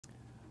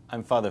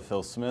I'm Father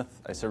Phil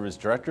Smith. I serve as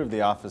Director of the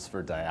Office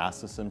for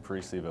Diocesan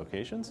Priestly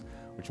Vocations,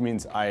 which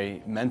means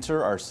I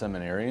mentor our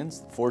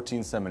seminarians,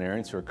 14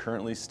 seminarians who are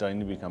currently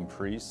studying to become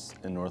priests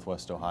in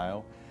Northwest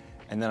Ohio.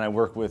 And then I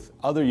work with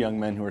other young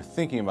men who are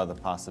thinking about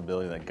the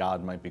possibility that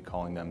God might be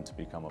calling them to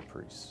become a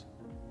priest.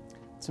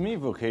 To me,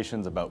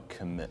 vocation is about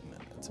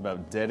commitment. It's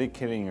about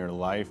dedicating your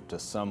life to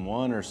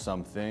someone or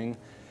something,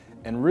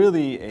 and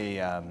really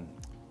a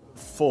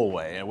full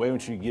way, a way in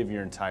which you give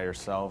your entire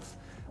self.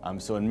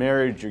 So in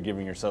marriage, you're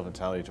giving yourself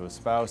entirely to a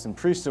spouse. In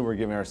priesthood, we're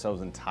giving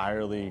ourselves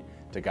entirely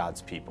to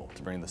God's people,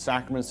 to bring the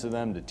sacraments to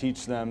them, to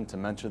teach them, to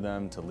mentor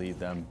them, to lead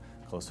them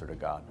closer to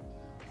God.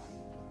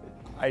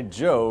 I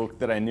joke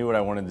that I knew what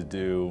I wanted to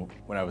do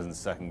when I was in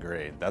second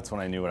grade. That's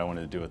when I knew what I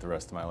wanted to do with the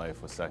rest of my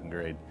life, was second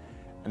grade.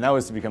 And that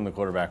was to become the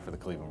quarterback for the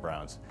Cleveland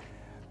Browns.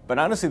 But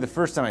honestly, the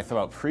first time I thought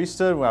about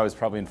priesthood, well, I was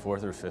probably in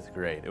fourth or fifth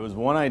grade. It was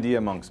one idea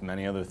amongst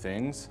many other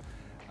things.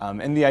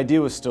 And the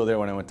idea was still there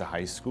when I went to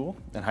high school.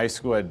 In high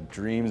school, I had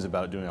dreams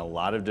about doing a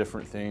lot of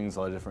different things, a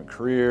lot of different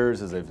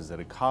careers as I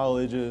visited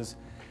colleges.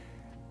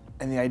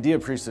 And the idea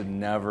of priesthood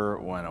never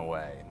went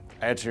away.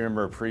 I actually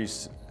remember a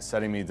priest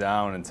setting me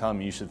down and telling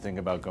me you should think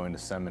about going to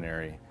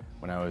seminary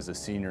when I was a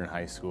senior in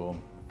high school.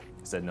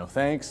 I said, no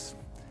thanks.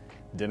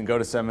 Didn't go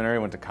to seminary,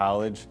 went to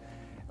college.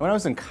 And when I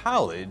was in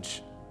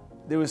college,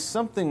 there was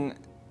something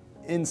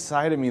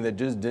inside of me that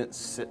just didn't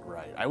sit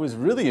right. I was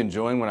really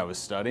enjoying what I was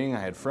studying.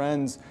 I had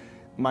friends.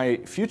 My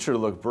future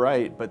looked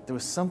bright, but there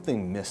was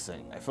something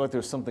missing. I felt like there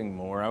was something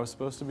more I was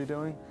supposed to be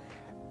doing.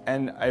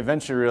 And I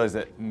eventually realized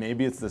that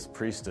maybe it's this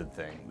priesthood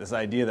thing, this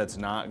idea that's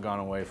not gone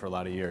away for a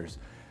lot of years.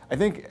 I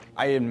think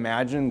I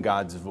imagined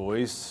God's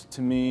voice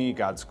to me,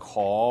 God's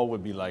call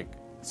would be like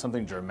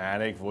something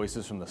dramatic,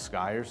 voices from the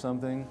sky or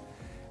something.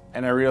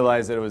 And I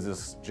realized that it was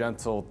this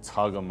gentle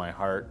tug on my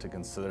heart to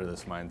consider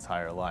this my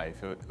entire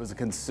life. It was a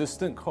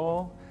consistent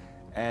call.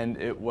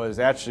 And it was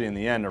actually, in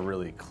the end, a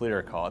really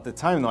clear call. At the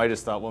time, though, I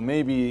just thought, well,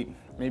 maybe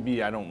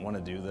I don't want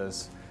to do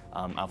this.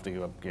 I'll have to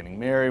give up getting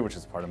married, which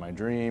is part of my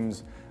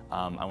dreams.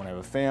 I want to have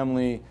a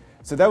family.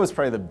 So that was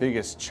probably the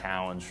biggest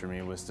challenge for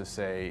me, was to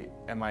say,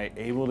 am I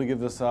able to give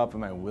this up?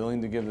 Am I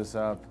willing to give this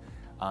up?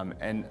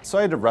 And so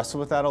I had to wrestle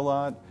with that a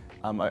lot.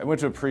 I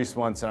went to a priest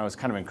once, and I was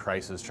kind of in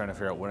crisis, trying to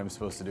figure out what I'm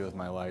supposed to do with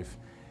my life.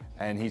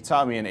 And he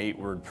taught me an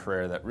 8-word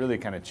prayer that really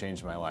kind of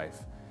changed my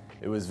life.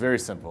 It was very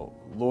simple.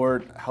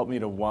 Lord, help me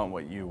to want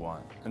what you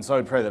want. And so I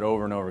would pray that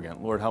over and over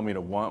again. Lord, help me to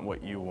want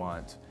what you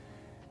want.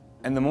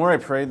 And the more I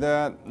prayed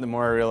that, the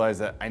more I realized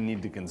that I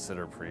need to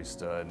consider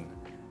priesthood,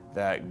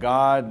 that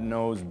God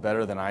knows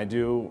better than I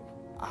do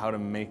how to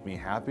make me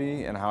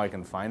happy and how I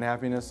can find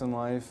happiness in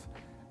life.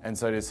 And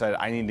so I decided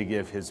I need to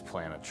give his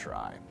plan a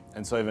try.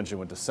 And so I eventually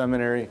went to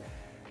seminary.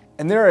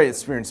 And there I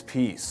experienced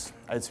peace.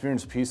 I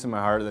experienced peace in my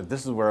heart that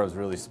this is where I was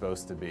really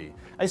supposed to be.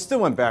 I still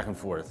went back and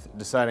forth,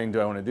 deciding, do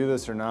I want to do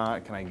this or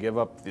not? Can I give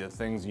up the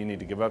things you need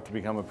to give up to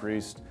become a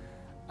priest?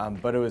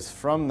 But it was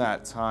from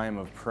that time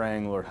of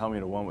praying, Lord, help me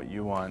to want what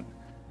you want,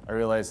 I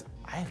realized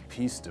I have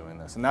peace doing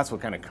this. And that's what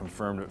kind of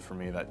confirmed it for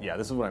me that, yeah,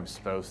 this is what I'm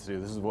supposed to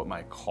do. This is what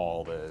my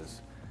call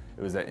is.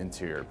 It was that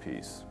interior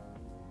peace.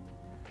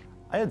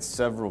 I had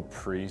several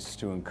priests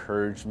who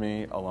encouraged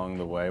me along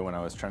the way when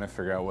I was trying to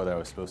figure out whether I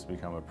was supposed to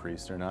become a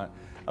priest or not.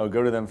 I would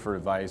go to them for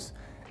advice.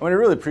 And what I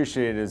really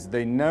appreciated is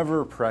they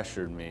never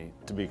pressured me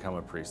to become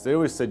a priest. They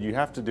always said, you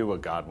have to do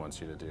what God wants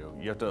you to do.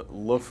 You have to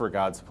look for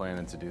God's plan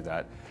and to do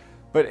that.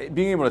 But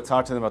being able to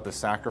talk to them about the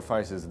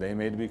sacrifices they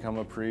made to become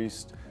a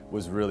priest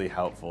was really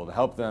helpful, to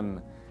help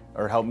them,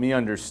 or help me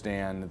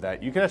understand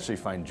that you can actually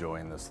find joy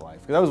in this life.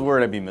 Because I was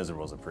worried I'd be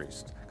miserable as a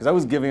priest. Because I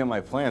was giving up my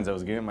plans. I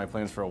was giving up my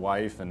plans for a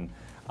wife and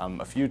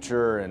a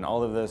future and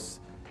all of this.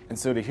 And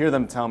so to hear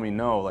them tell me,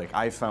 no, like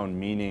I found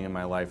meaning in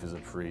my life as a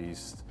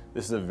priest.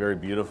 This is a very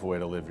beautiful way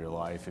to live your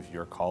life if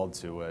you're called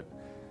to it.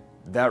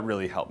 That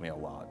really helped me a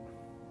lot.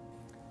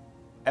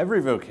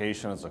 Every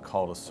vocation is a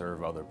call to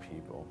serve other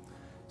people.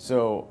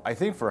 So I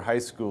think for high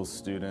school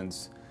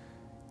students,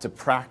 to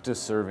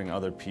practice serving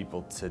other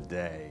people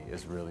today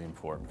is really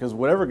important, because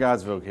whatever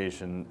God's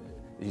vocation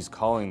he's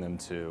calling them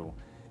to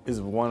is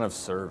one of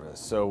service.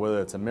 So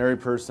whether it's a married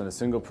person, a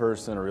single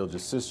person, a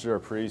religious sister, a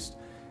priest,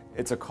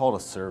 it's a call to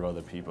serve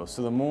other people.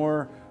 So the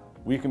more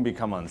we can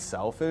become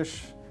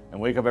unselfish and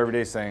wake up every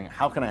day saying,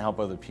 how can I help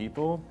other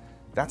people?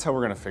 That's how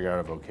we're going to figure out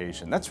a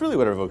vocation. That's really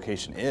what our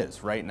vocation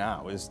is right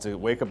now, is to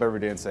wake up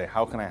every day and say,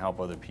 how can I help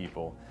other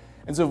people?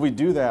 And so if we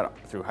do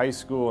that through high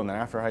school and then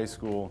after high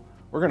school,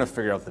 we're going to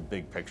figure out the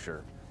big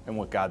picture and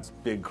what God's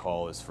big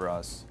call is for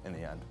us in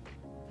the end.